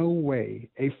no way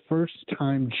a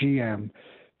first-time GM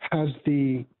has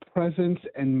the presence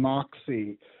and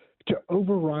moxie to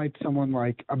override someone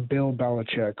like a Bill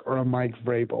Belichick or a Mike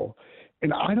Vrabel.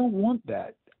 And I don't want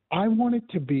that. I want it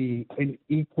to be an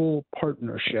equal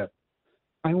partnership.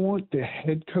 I want the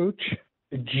head coach,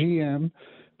 the GM,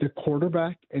 the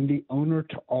quarterback, and the owner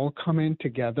to all come in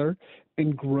together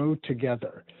and grow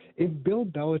together. If Bill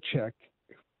Belichick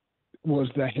was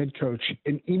the head coach,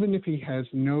 and even if he has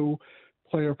no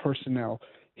player personnel,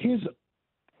 his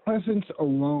presence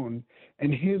alone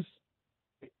and his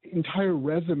entire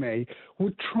resume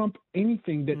would trump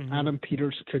anything that Adam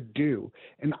Peters could do.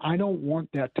 And I don't want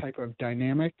that type of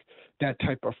dynamic, that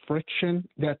type of friction,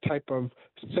 that type of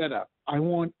setup. I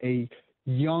want a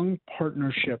young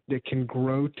partnership that can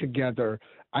grow together.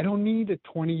 I don't need a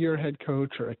 20-year head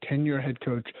coach or a 10-year head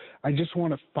coach. I just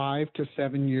want a 5 to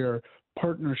 7 year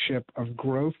partnership of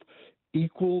growth,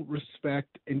 equal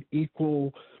respect, and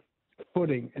equal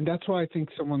footing. And that's why I think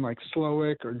someone like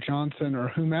Slowick or Johnson or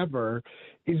whomever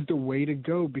is the way to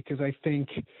go, because I think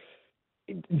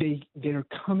they're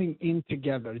coming in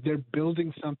together. They're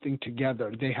building something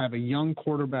together. They have a young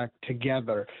quarterback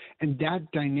together. And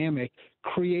that dynamic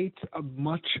creates a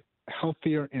much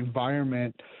healthier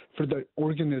environment for the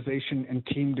organization and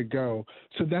team to go.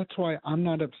 So that's why I'm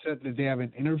not upset that they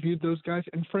haven't interviewed those guys.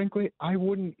 And frankly, I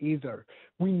wouldn't either.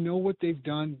 We know what they've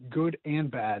done, good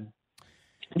and bad.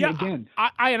 And again,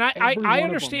 I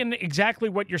understand exactly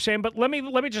what you're saying, but let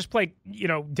me just play,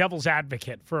 devil's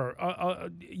advocate for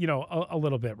a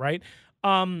little bit, right?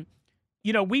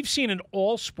 We've seen in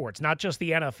all sports, not just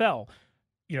the NFL,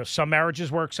 some marriages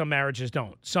work, some marriages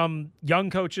don't. Some young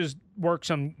coaches work,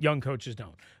 some young coaches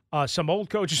don't. Some old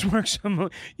coaches work, some,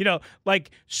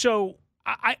 so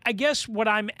I guess what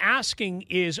I'm asking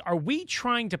is, are we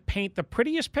trying to paint the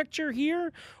prettiest picture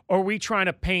here, or are we trying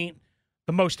to paint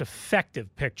the most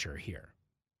effective picture here?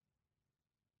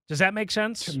 Does that make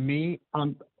sense? To me,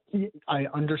 I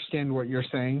understand what you're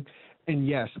saying. And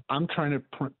yes, I'm trying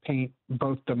to paint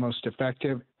both the most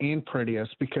effective and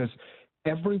prettiest, because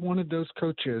every one of those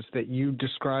coaches that you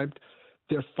described,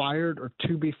 they're fired or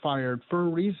to be fired for a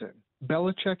reason.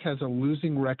 Belichick has a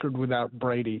losing record without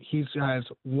Brady. He has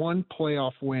one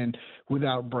playoff win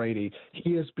without Brady.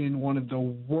 He has been one of the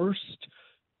worst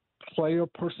player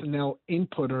personnel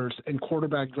inputters and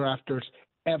quarterback drafters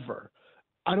ever.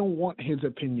 I don't want his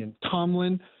opinion.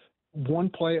 Tomlin,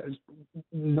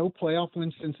 no playoff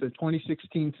wins since the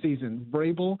 2016 season.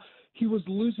 Vrabel, he was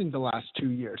losing the last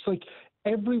 2 years. Like,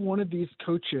 every one of these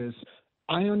coaches,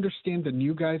 I understand the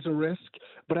new guys are risk,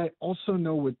 but I also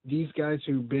know with these guys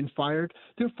who've been fired,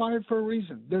 they're fired for a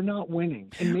reason. They're not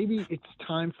winning. And maybe it's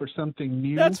time for something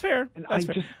new. That's fair. And That's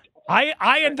fair.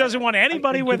 Ian doesn't want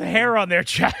anybody with hair on their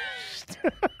chest.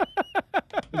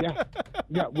 Yeah.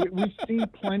 We've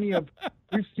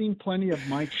seen plenty of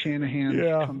Mike Shanahan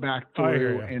come back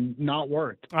through and not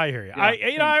work. I hear you.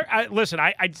 Yeah. Listen.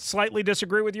 I slightly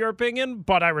disagree with your opinion,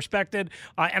 but I respect it,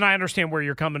 and I understand where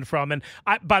you're coming from. And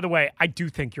by the way, I do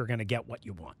think you're going to get what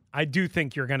you want. I do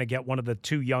think you're going to get one of the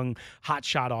two young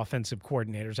hotshot offensive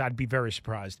coordinators. I'd be very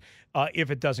surprised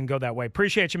if it doesn't go that way.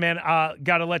 Appreciate you, man.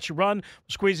 Got to let you run. We'll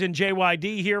squeeze in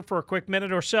JYD here for a quick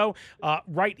minute or so,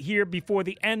 right here before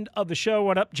the end of the show.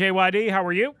 What up, JYD? How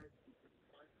are you?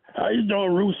 How you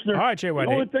doing, Rooster? All right, JYD.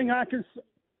 The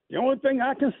only thing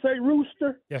I can say,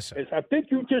 Rooster, yes, sir, is I think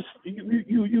you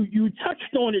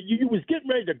touched on it. You was getting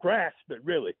ready to grasp it,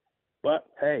 really. But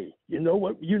hey, you know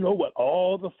what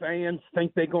all the fans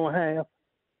think they're gonna have?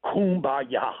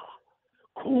 Kumbaya.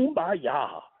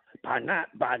 By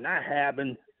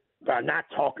not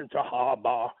talking to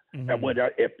Harbaugh. And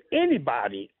whatever. If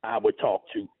anybody I would talk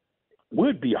to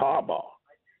would be Harbaugh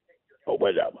or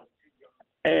whatever.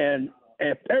 And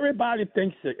if everybody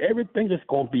thinks that everything is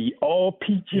going to be all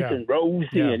peaches and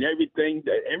rosy and everything,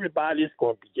 that everybody's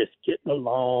going to be just getting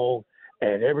along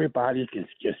and everybody can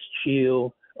just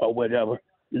chill or whatever,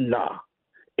 nah.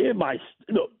 It might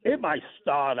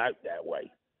start out that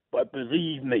way, but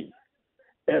believe me,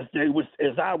 as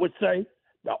I would say,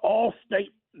 the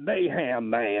All-State Mayhem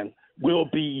Man will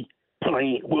be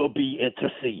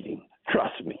interceding.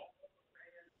 Trust me.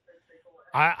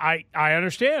 I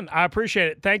understand. I appreciate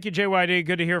it. Thank you, JYD.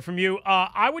 Good to hear from you.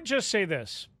 I would just say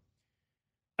this.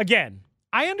 Again,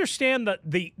 I understand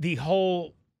the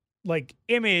whole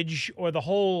image or the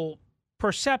whole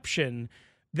perception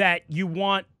that you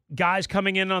want guys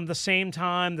coming in on the same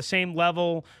time, the same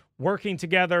level, working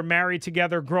together, married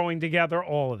together, growing together,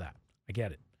 all of that. I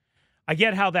get it. I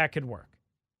get how that could work.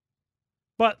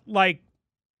 But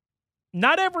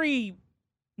not every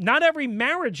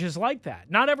marriage is like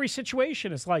that. Not every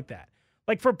situation is like that.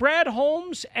 Like for Brad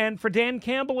Holmes and for Dan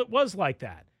Campbell, it was like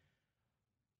that.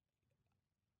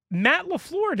 Matt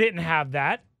LaFleur didn't have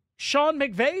that. Sean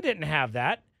McVay didn't have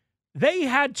that. They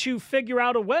had to figure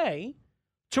out a way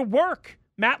to work.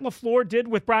 Matt LaFleur did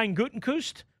with Brian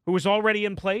Gutekunst, who was already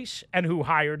in place and who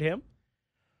hired him.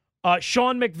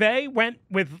 Sean McVay went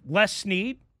with Les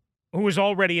Snead, who was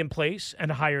already in place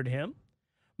and hired him.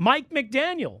 Mike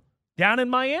McDaniel down in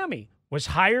Miami was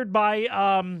hired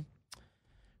by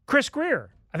Chris Greer.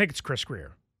 I think it's Chris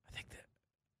Greer.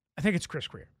 I think it's Chris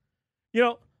Greer.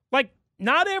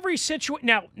 Not every situation.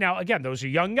 Now, again, those are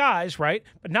young guys, right?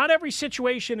 But not every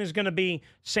situation is going to be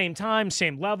same time,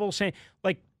 same level, same.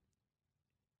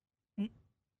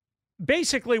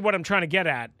 Basically, what I'm trying to get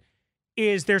at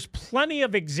is there's plenty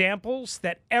of examples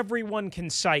that everyone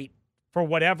can cite for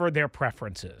whatever their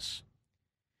preference is.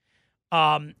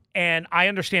 And I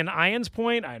understand Ian's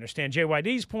point. I understand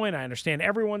JYD's point. I understand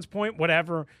everyone's point.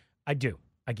 Whatever. I do.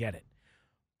 I get it.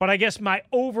 But I guess my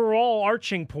overall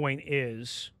arching point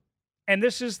is, and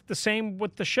this is the same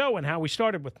with the show and how we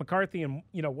started with McCarthy and,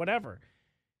 whatever,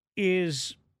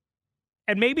 is,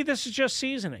 and maybe this is just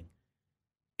seasoning.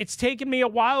 It's taken me a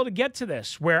while to get to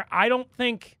this where I don't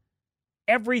think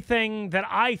everything that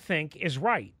I think is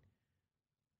right.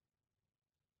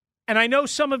 And I know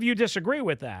some of you disagree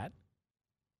with that,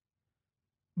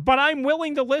 but I'm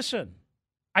willing to listen.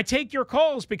 I take your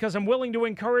calls because I'm willing to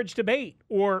encourage debate,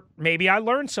 or maybe I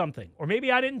learned something, or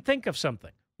maybe I didn't think of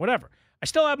something, whatever. I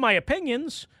still have my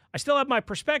opinions. I still have my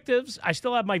perspectives. I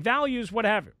still have my values,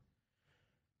 whatever.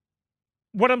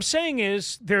 What I'm saying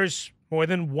is there's more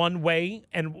than one way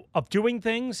of doing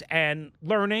things and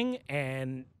learning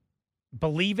and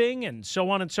believing and so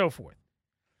on and so forth.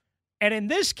 And in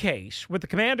this case, with the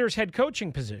Commanders' head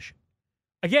coaching position,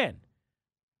 again,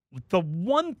 the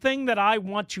one thing that I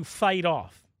want to fight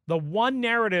off, the one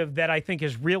narrative that I think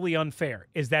is really unfair,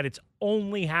 is that it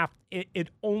only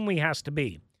has to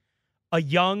be a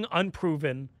young,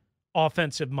 unproven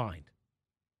offensive mind.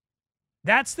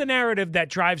 That's the narrative that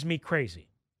drives me crazy.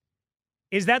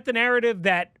 Is that the narrative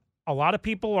that a lot of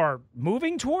people are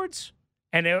moving towards?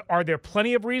 And are there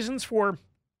plenty of reasons for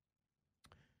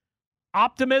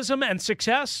optimism and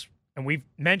success? And we've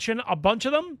mentioned a bunch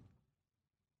of them.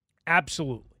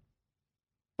 Absolutely.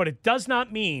 But it does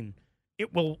not mean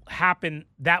it will happen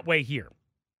that way here.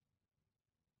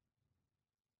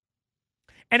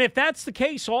 And if that's the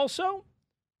case also,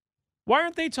 why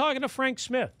aren't they talking to Frank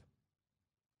Smith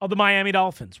of the Miami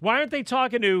Dolphins? Why aren't they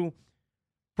talking to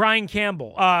Brian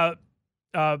Campbell?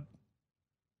 Brian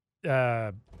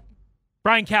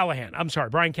Callahan. I'm sorry,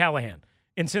 Brian Callahan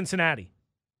in Cincinnati.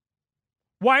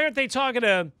 Why aren't they talking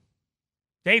to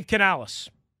Dave Canales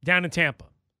down in Tampa?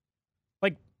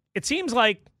 It seems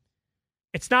like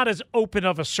it's not as open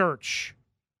of a search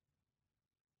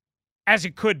as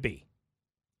it could be.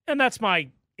 And that's my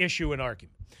issue and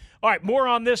argument. All right, more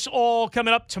on this all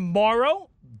coming up tomorrow.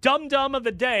 Dum-dum of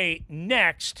the day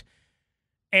next.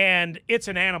 And it's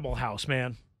an animal house,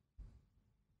 man.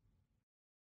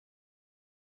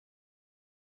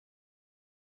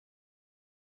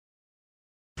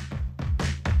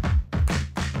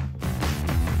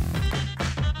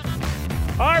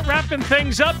 All right, wrapping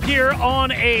things up here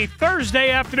on a Thursday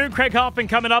afternoon. Craig Hoffman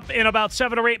coming up in about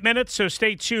 7 or 8 minutes, so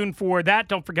stay tuned for that.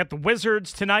 Don't forget the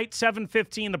Wizards tonight,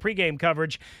 7:15, the pregame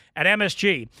coverage at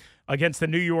MSG against the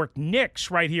New York Knicks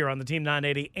right here on the Team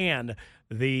 980 and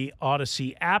the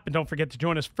Odyssey app. And don't forget to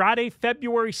join us Friday,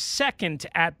 February 2nd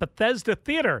at Bethesda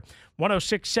Theater,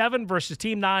 106.7 versus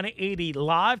Team 980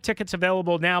 Live. Tickets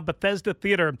available now,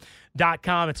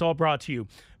 BethesdaTheater.com. It's all brought to you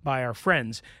by our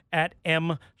friends at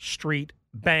M Street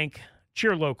Bank.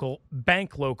 Cheer local,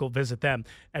 bank local. Visit them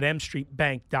at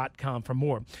mstreetbank.com for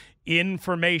more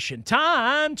information.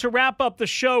 Time to wrap up the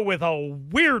show with a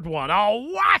weird one, a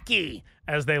wacky,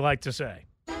 as they like to say.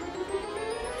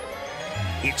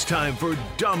 It's time for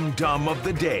Dum Dum of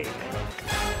the Day.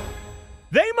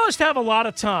 They must have a lot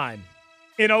of time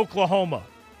in Oklahoma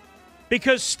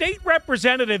because State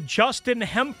Representative Justin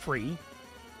Hemphrey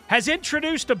has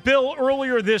introduced a bill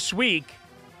earlier this week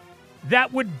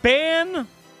that would ban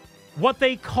what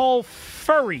they call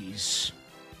furries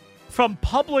from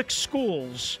public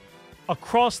schools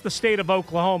across the state of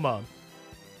Oklahoma.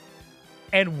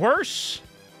 And worse,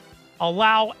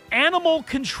 allow animal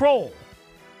control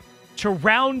to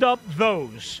round up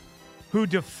those who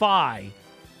defy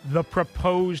the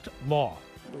proposed law.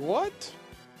 What?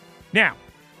 Now,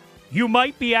 you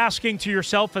might be asking to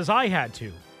yourself, as I had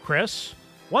to, Chris,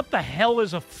 what the hell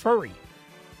is a furry?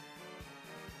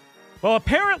 Well,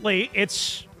 apparently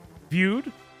it's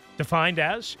defined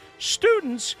as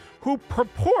students who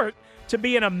purport to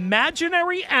be an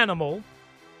imaginary animal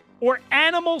or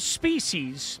animal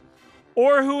species,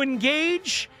 or who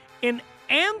engage in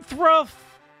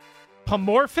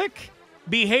anthropomorphic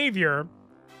behavior,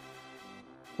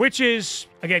 which is,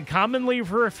 again, commonly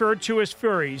referred to as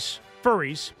furries,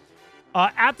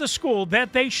 at the school,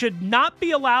 that they should not be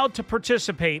allowed to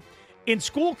participate in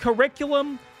school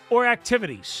curriculum or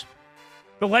activities.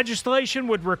 The legislation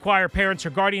would require parents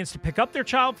or guardians to pick up their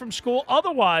child from school.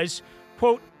 Otherwise,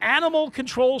 quote, animal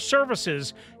control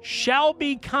services shall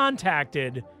be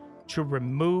contacted to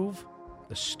remove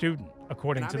the student,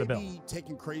 according to the bill. Be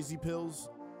taking crazy pills?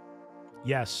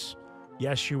 Yes.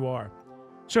 Yes, you are.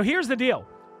 So here's the deal.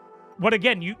 What,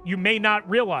 again, you may not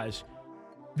realize.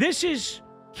 This is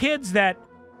kids that,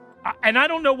 and I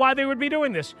don't know why they would be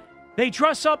doing this. They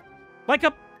dress up like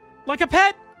a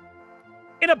pet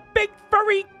in a big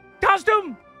furry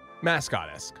costume.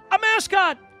 Mascot-esque. A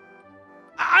mascot.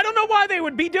 I don't know why they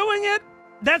would be doing it.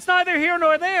 That's neither here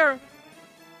nor there.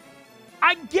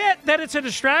 I get that it's a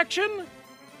distraction.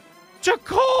 To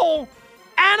call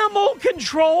animal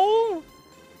control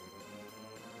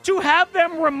to have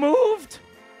them removed?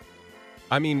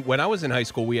 I mean, when I was in high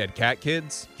school, we had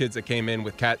kids that came in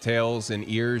with cattails and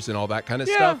ears and all that kind of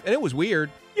stuff. And it was weird.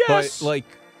 Yes. But, like,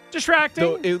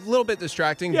 distracting. A little bit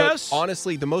distracting. Yes. But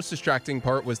honestly, the most distracting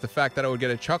part was the fact that I would get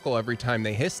a chuckle every time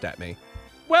they hissed at me.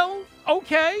 Well,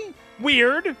 okay.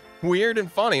 Weird. Weird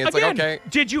and funny. It's Again, like, okay.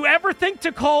 Did you ever think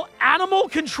to call animal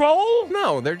control?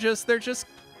 No, they're just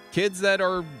kids that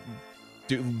are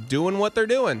doing what they're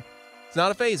doing. It's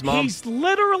not a phase, Mom. He's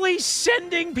literally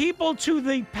sending people to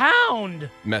the pound.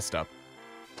 Messed up.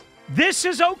 This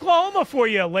is Oklahoma for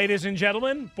you, ladies and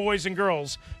gentlemen, boys and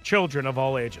girls, children of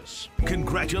all ages.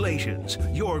 Congratulations.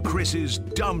 You're Chris's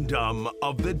Dum Dum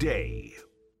of the Day.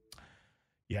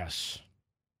 Yes.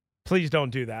 Please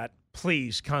don't do that.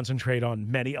 Please concentrate on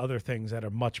many other things that are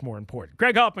much more important.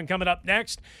 Greg Hoffman coming up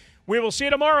next. We will see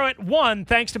you tomorrow at 1.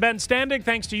 Thanks to Ben Standig.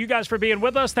 Thanks to you guys for being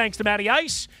with us. Thanks to Matty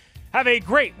Ice. Have a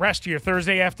great rest of your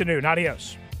Thursday afternoon.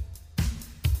 Adios.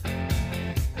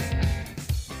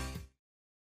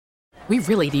 We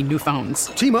really need new phones.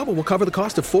 T-Mobile will cover the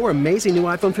cost of 4 amazing new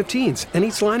iPhone 15s, and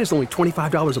each line is only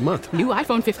 $25 a month. New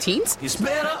iPhone 15s? It's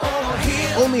better over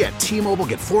here. Only at T-Mobile,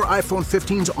 get 4 iPhone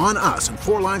 15s on us and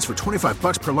 4 lines for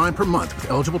 $25 per line per month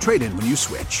with eligible trade-in when you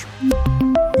switch.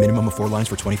 Minimum of 4 lines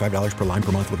for $25 per line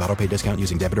per month with autopay discount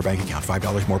using debit or bank account.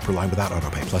 $5 more per line without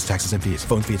autopay, plus taxes and fees.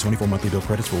 Phone fee at 24 monthly bill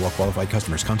credits for well-qualified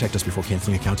customers. Contact us before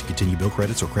canceling account to continue bill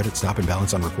credits or credit stop and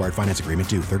balance on required finance agreement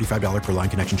due. $35 per line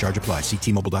connection charge applies. See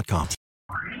T-Mobile.com.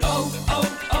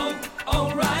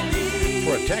 O'Reilly.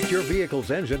 Protect your vehicle's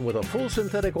engine with a full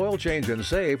synthetic oil change and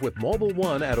save with Mobile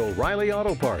One at O'Reilly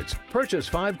Auto Parts. Purchase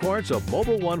 5 quarts of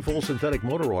Mobile One full synthetic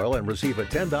motor oil and receive a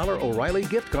 $10 O'Reilly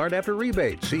gift card after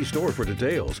rebate. See store for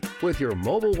details. With your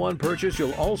Mobile One purchase,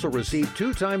 you'll also receive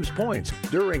 2 times points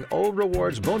during O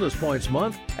Rewards Bonus Points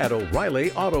Month at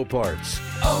O'Reilly Auto Parts.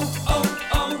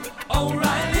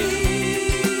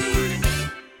 O'Reilly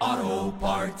Auto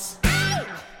Parts.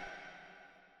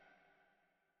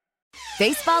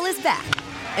 Baseball is back,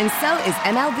 and so is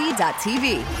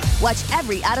MLB.tv. Watch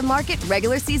every out-of-market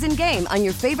regular season game on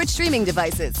your favorite streaming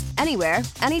devices, anywhere,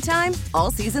 anytime,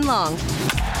 all season long.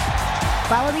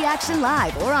 Follow the action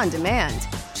live or on demand.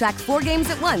 Track 4 games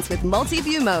at once with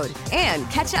multi-view mode and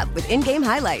catch up with in-game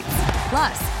highlights.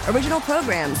 Plus, original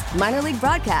programs, minor league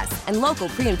broadcasts, and local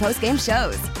pre- and post-game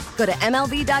shows. Go to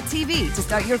MLB.tv to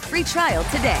start your free trial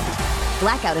today.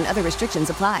 Blackout and other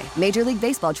restrictions apply. Major League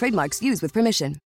Baseball trademarks used with permission.